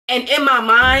And in my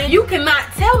mind, you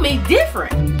cannot tell me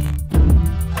different.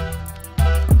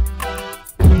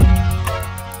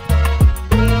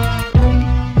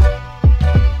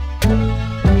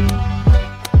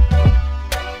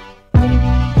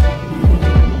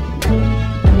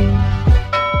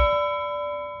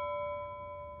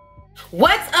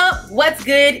 What's up? What's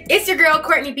good? It's your girl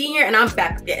Courtney B here, and I'm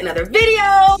back with yet another video.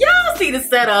 Y'all see the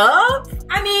setup?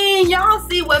 I mean, y'all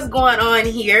see what's going on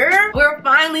here. We're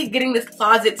finally getting this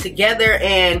closet together,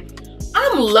 and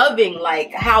I'm loving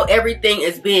like how everything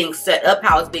is being set up,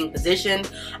 how it's being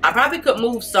positioned. I probably could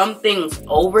move some things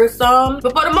over some,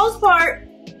 but for the most part,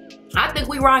 I think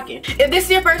we rocking. If this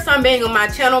is your first time being on my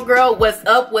channel, girl, what's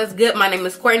up, what's good? My name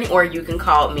is Courtney, or you can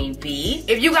call me B.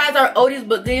 If you guys are oldies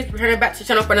but goodies, returning back to the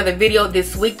channel for another video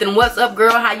this week, then what's up,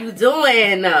 girl? How you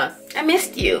doing? I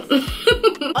missed you.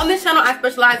 On this channel, I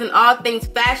specialize in all things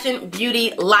fashion,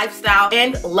 beauty, lifestyle,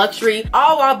 and luxury,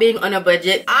 all while being on a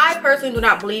budget. I personally do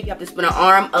not believe you have to spend an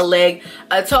arm, a leg,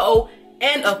 a toe,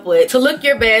 and a foot to look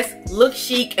your best, look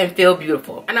chic, and feel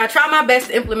beautiful. And I try my best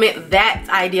to implement that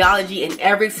ideology in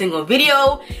every single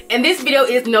video, and this video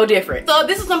is no different. So if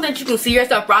this is something that you can see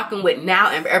yourself rocking with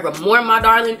now and forevermore, my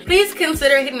darling, please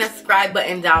consider hitting that subscribe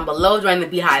button down below, join the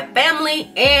Beehive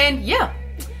family, and yeah,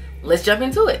 let's jump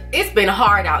into it. It's been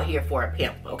hard out here for a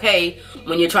pimp, okay?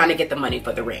 When you're trying to get the money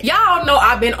for the rent. Y'all know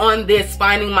I've been on this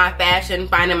finding my fashion,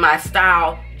 finding my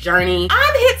style journey.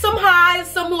 I've hit some highs,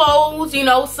 some lows, you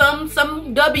know, some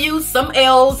W's, some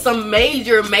L's, some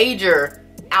major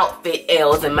outfit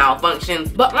L's and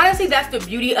malfunctions. But honestly, that's the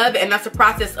beauty of it, and that's the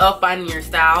process of finding your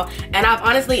style. And I've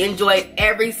honestly enjoyed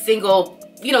every single,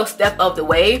 you know, step of the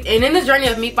way. And in this journey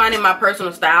of me finding my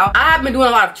personal style, I have been doing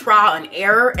a lot of trial and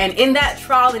error. And in that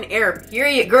trial and error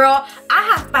period, girl,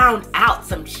 I have found out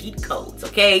some cheat codes,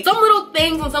 okay? Some little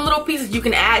things and some little pieces you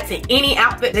can add to any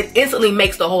outfit that instantly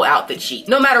makes the whole outfit chic,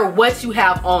 no matter what you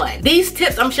have on. These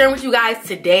tips I'm sharing with you guys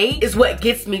today is what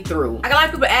gets me through. I got a lot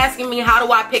of people asking me, how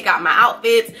do I pick out my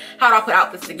outfits? How do I put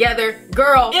outfits together?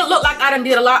 Girl, it looked like I done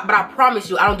did a lot, but I promise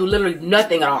you, I don't do literally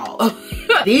nothing at all.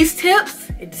 These tips,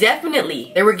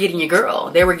 definitely, they were getting your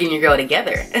girl. They were getting your girl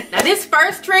together. Now this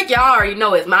first trick, y'all already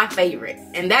know, is my favorite.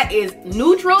 And that is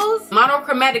neutrals,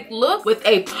 monochromatic look with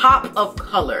a pop of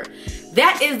color.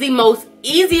 That is the most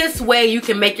easiest way you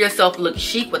can make yourself look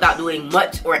chic without doing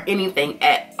much or anything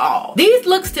at all. These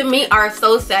looks to me are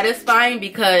so satisfying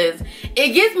because it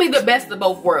gives me the best of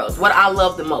both worlds, what I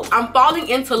love the most. I'm falling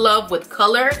into love with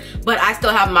color, but I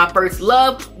still have my first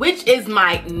love, which is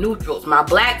my neutrals, my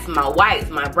blacks, my whites,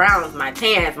 my browns, my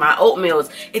tans, my oatmeals.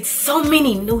 It's so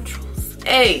many neutrals.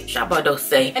 Hey,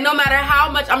 Shabadose. And no matter how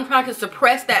much I'm trying to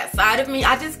suppress that side of me,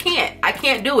 I just can't. I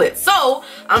can't do it. So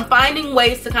I'm finding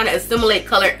ways to kind of assimilate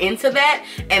color into that,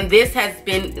 and this has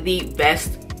been the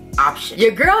best option.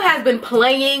 Your girl has been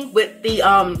playing with the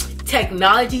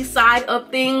technology side of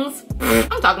things.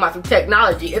 I'm talking about some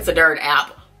technology. It's a darn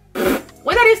app.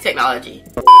 Well, that is technology.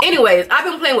 Anyways, I've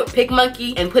been playing with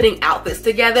PicMonkey and putting outfits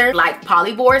together like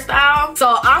polyboard style.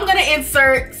 So I'm gonna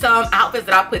insert some outfits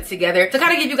that I put together to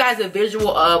kind of give you guys a visual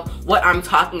of what I'm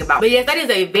talking about. But yes, that is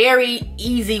a very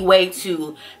easy way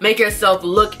to make yourself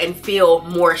look and feel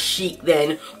more chic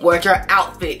than what your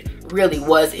outfit really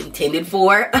was intended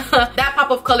for. That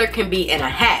pop of color can be in a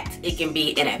hat, it can be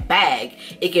in a bag,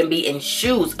 it can be in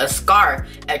shoes, a scarf,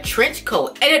 a trench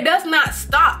coat, and it does not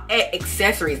stop at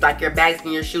accessories like your bags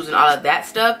and your shoes and all of that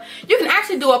stuff. You can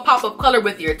actually do a pop of color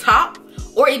with your top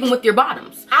or even with your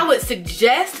bottoms. I would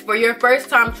suggest for your first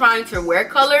time trying to wear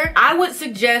color, I would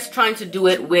suggest trying to do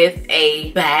it with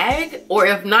a bag, or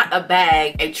if not a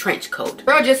bag, a trench coat.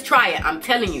 Girl, just try it, I'm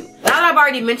telling you. Now that I've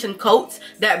already mentioned coats,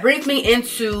 that brings me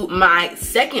into my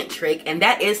second trick, and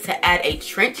that is to add a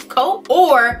trench coat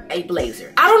or a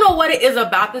blazer. I don't know what it is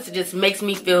about this, it just makes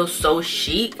me feel so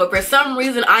chic, but for some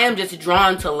reason I am just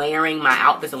drawn to layering my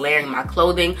outfits and layering my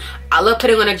clothing. I love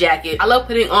putting on a jacket, I love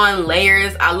putting on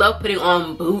layers, I love putting on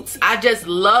boots. I just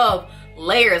love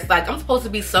layers. Like, I'm supposed to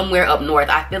be somewhere up north.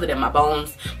 I feel it in my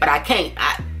bones, but I can't.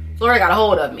 Florida got a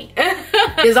hold of me.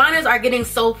 Designers are getting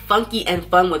so funky and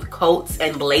fun with coats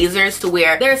and blazers to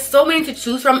where there's so many to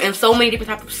choose from and so many different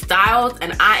types of styles,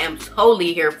 and I am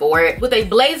totally here for it. With a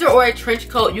blazer or a trench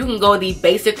coat, you can go the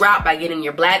basic route by getting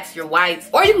your blacks, your whites,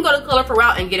 or you can go the colorful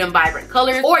route and get in vibrant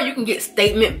colors, or you can get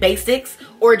statement basics,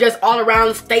 or just all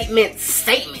around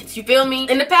statements, you feel me?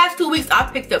 In the past 2 weeks,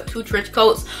 I've picked up 2 trench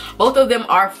coats. Both of them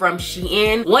are from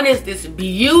Shein. One is this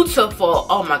beautiful,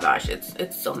 oh my gosh,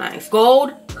 it's so nice,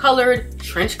 gold colored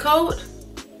trench coat.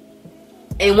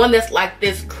 and one that's like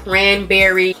this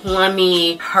cranberry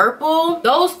plummy purple.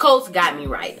 Those coats got me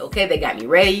right, okay? They got me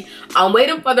ready. I'm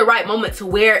waiting for the right moment to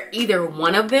wear either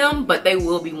one of them, but they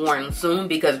will be worn soon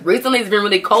because recently it's been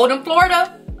really cold in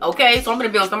Florida, okay? So I'm gonna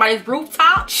be on somebody's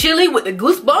rooftop, chilly with the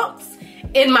goosebumps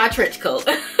in my trench coat.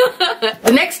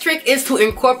 The next trick is to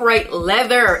incorporate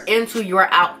leather into your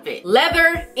outfit.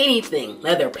 Leather anything.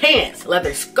 Leather pants,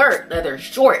 leather skirt, leather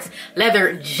shorts,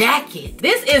 leather jacket.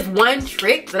 This is one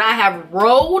trick that I have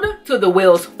rolled till the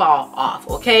wheels fall off,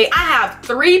 okay? I have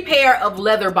 3 pair of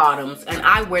leather bottoms and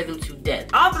I wear them to death.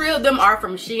 All 3 of them are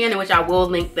from Shein, which I will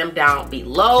link them down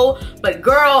below. But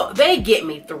girl, they get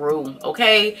me through,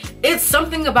 okay? It's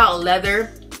something about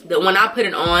leather that when I put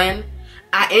it on,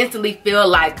 I instantly feel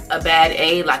like a bad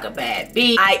A, like a bad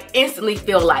B. I instantly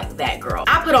feel like that girl.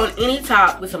 I put on any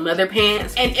top with some leather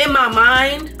pants and in my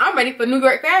mind, I'm ready for New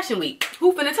York Fashion Week.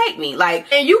 Who finna take me? Like,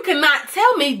 and you cannot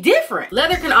tell me different.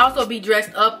 Leather can also be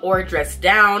dressed up or dressed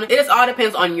down. It just all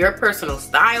depends on your personal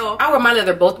style. I wear my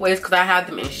leather both ways because I have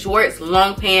them in shorts,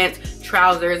 long pants,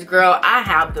 trousers. Girl, I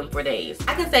have them for days.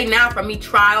 I can say now from me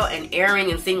trial and airing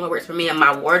and seeing what works for me in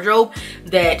my wardrobe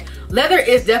that leather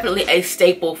is definitely a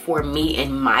staple for me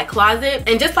in my closet.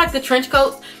 And just like the trench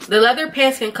coats, the leather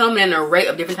pants can come in an array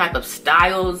of different type of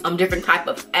styles, different type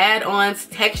of add-ons,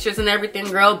 textures and everything,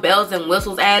 girl. Bells and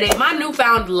whistles added. My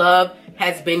newfound love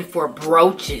has been for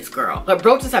brooches, girl. But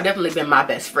brooches have definitely been my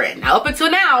best friend. Now, up until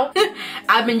now,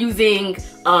 I've been using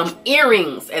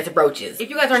earrings as brooches. If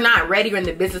you guys are not ready or in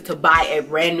the business to buy a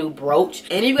brand new brooch,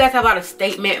 and if you guys have a lot of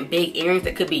statement big earrings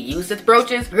that could be used as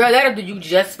brooches, girl, that'll do you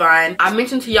just fine. I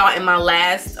mentioned to y'all in my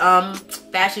last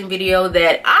fashion video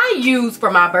that I used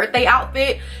for my birthday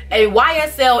outfit a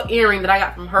YSL earring that I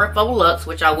got from Her Faux Luxe,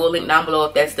 which I will link down below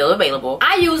if that's still available.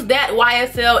 I used that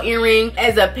YSL earring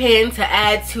as a pin to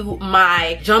add to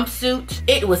my jumpsuit.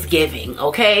 It was giving,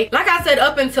 okay? Like I said,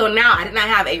 up until now, I did not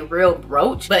have a real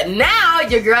brooch, but now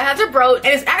your girl has a brooch,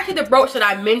 and it's actually the brooch that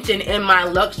I mentioned in my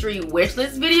luxury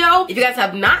wishlist video. If you guys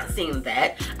have not seen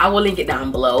that, I will link it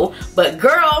down below. But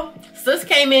girl, sis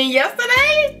came in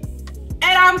yesterday,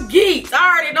 and I'm geeked.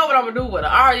 I already know what I'm gonna do with her.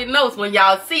 I already know. So when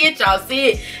y'all see it, y'all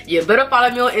see it. You better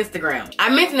follow me on Instagram. I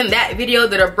mentioned in that video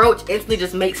that a brooch instantly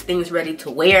just makes things ready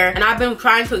to wear. And I've been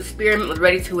trying to experiment with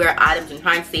ready to wear items and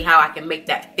trying to see how I can make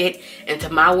that fit into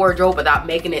my wardrobe without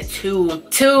making it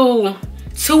too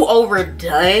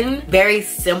overdone. Very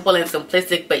simple and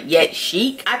simplistic, but yet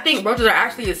chic. I think brooches are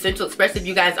actually essential, especially if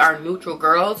you guys are neutral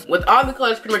girls. With all the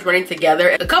colors pretty much running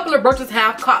together, a couple of brooches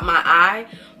have caught my eye,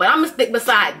 but I'm gonna stick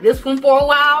beside this one for a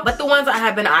while. But the ones I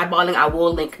have been eyeballing, I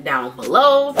will link down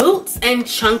below. Boots and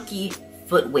chunky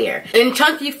footwear. In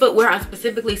chunky footwear, I'm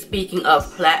specifically speaking of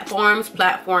platforms,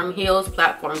 platform heels,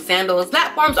 platform sandals.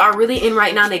 Platforms are really in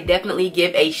right now. They definitely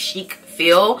give a chic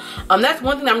feel. That's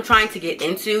one thing I'm trying to get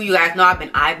into. You guys know I've been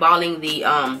eyeballing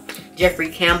the Jeffrey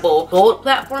Campbell gold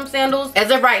platform sandals.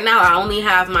 As of right now, I only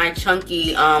have my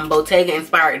chunky Bottega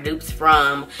inspired dupes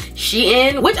from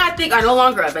Shein, which I think are no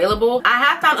longer available. I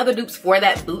have found other dupes for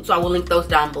that boot, so I will link those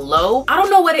down below. I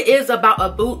don't know what it is about a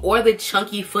boot or the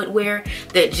chunky footwear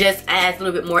that just adds a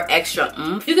little bit more extra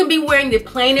oomph. You can be wearing the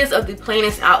plainest of the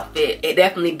plainest outfit. It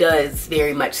definitely does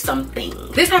very much something.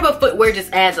 This type of footwear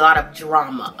just adds a lot of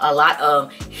drama, a lot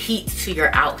of heat to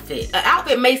your outfit. An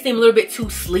outfit may seem a little bit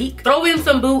too sleek. Throw in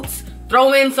some boots,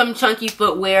 throw in some chunky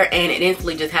footwear, and it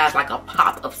instantly just has like a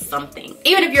pop of something.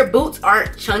 Even if your boots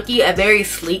aren't chunky, a very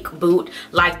sleek boot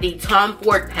like the Tom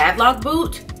Ford padlock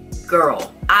boot,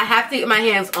 girl, I have to get my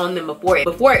hands on them before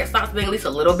it starts being at least a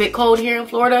little bit cold here in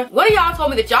Florida. One of y'all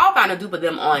told me that y'all found a dupe of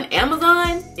them on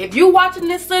Amazon. If you watching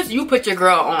this, sis, you put your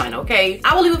girl on, okay?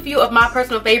 I will leave a few of my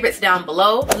personal favorites down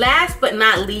below. Last but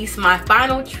not least, my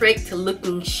final trick to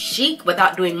looking chic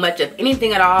without doing much of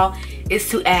anything at all is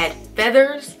to add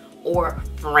feathers or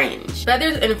fringe.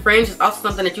 Feathers and fringe is also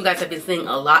something that you guys have been seeing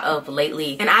a lot of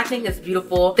lately, and I think it's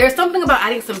beautiful. There's something about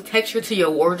adding some texture to your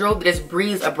wardrobe that just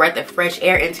breathes a breath of fresh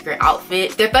air into your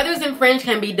outfit. The feathers and fringe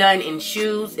can be done in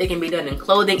shoes, it can be done in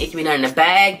clothing, it can be done in a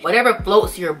bag, whatever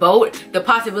floats your boat. The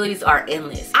possibilities are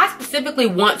endless. I specifically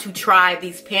want to try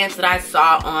these pants that I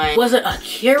saw on, was it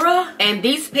Akira? And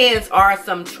these pants are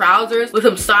some trousers with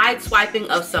some side swiping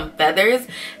of some feathers.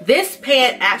 This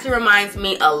pant actually reminds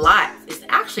me a lot, it's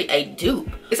actually a dupe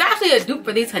It's actually a dupe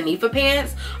for these Hanifa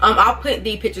pants. I'll put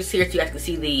the pictures here so you guys can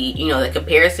see the, you know, the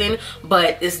comparison,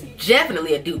 but it's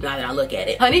definitely a dupe now that I look at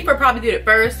it. Hanifa probably did it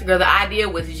first because the idea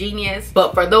was genius,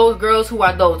 but for those girls who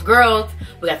are those girls,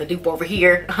 we got the dupe over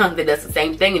here that does the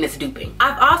same thing, and it's duping.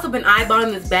 I've also been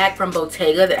eyeballing this bag from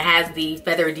Bottega that has the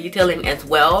feather detailing as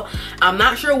well. I'm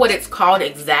not sure what it's called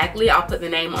exactly. I'll put the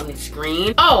name on the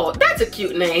screen. Oh, that's a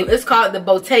cute name. It's called the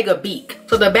Bottega Beak.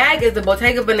 So the bag is the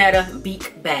Bottega Veneta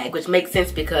Beak bag, which makes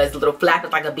sense because the little flap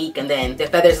is like a beak and then the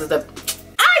feathers is the...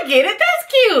 I get it,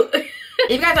 that's cute. If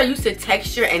you guys are used to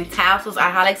texture and tassels, I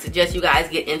highly suggest you guys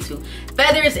get into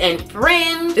feathers and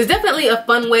fringe. It's definitely a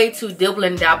fun way to dibble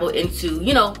and dabble into,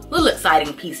 you know, little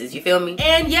exciting pieces, you feel me?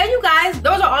 And yeah, you guys,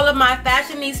 those are all of my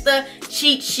fashionista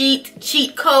cheat sheet,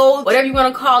 cheat codes, whatever you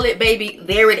want to call it, baby,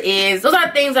 there it is. Those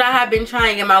are things that I have been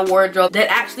trying in my wardrobe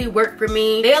that actually work for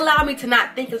me. They allow me to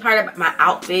not think as hard about my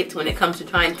outfits when it comes to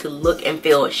trying to look and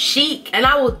feel chic. And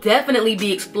I will definitely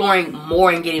be exploring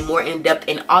more and getting more in depth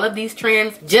in all of these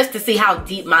trends just to see how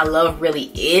deep my love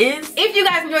really is. If you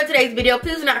guys enjoyed today's video,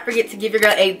 please do not forget to give your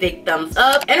girl a big thumbs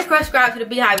up, and of course subscribe to the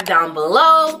Beehive down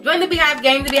below. Join the Beehive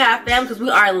gang, the Beehive fam, because we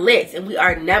are lit and we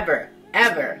are never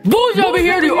ever bougie over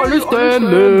here, do you understand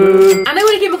me? I know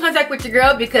when to keep in contact with your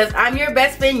girl because I'm your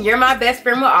best friend, you're my best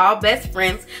friend, we're all best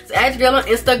friends. So add your girl on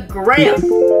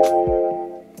Instagram.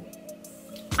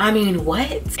 I mean,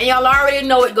 what? And y'all already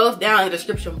know it goes down in the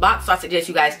description box, so I suggest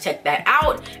you guys check that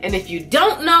out. And if you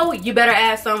don't know, you better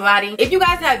ask somebody. If you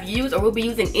guys have used or will be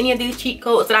using any of these cheat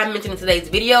codes that I mentioned in today's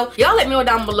video, y'all let me know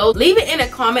down below. Leave it in a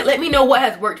comment. Let me know what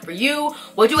has worked for you,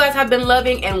 what you guys have been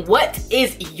loving, and what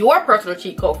is your personal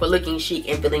cheat code for looking chic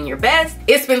and feeling your best.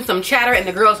 It's been some chatter and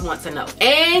the girls want to know.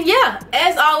 And yeah,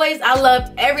 as always, I love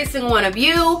every single one of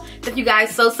you. Thank you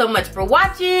guys so much for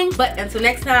watching. But until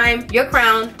next time, your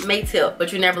crown may tilt,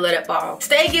 but you never let it fall.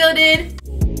 Stay gilded.